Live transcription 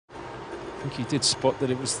I think he did spot that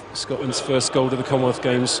it was Scotland's first gold of the Commonwealth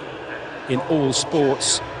Games in all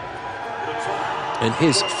sports, and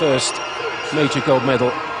his first major gold medal.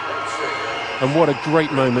 And what a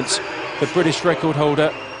great moment. The British record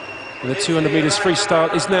holder in the 200 metres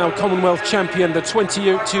freestyle is now Commonwealth champion, the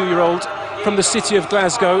 22-year-old from the city of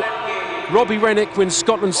Glasgow. Robbie Renwick wins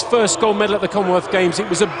Scotland's first gold medal at the Commonwealth Games. It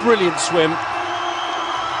was a brilliant swim.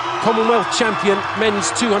 Commonwealth champion, men's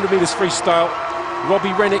 200 metres freestyle,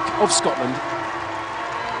 Robbie Renwick of Scotland.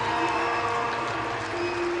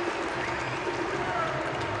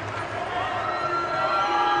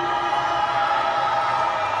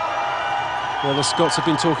 Well, the Scots have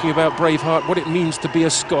been talking about Braveheart, what it means to be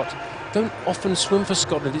a Scot. Don't often swim for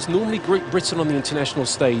Scotland. It's normally Great Britain on the international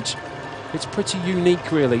stage. It's pretty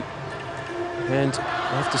unique, really. And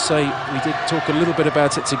I have to say, we did talk a little bit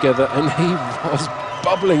about it together, and he was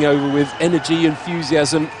bubbling over with energy,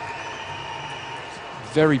 enthusiasm.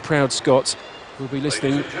 Very proud Scot. We'll be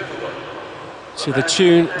listening to the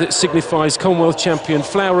tune that signifies Commonwealth champion,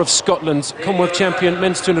 Flower of Scotland, Commonwealth champion,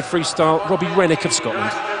 men's 200 freestyle, Robbie Renwick of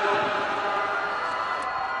Scotland.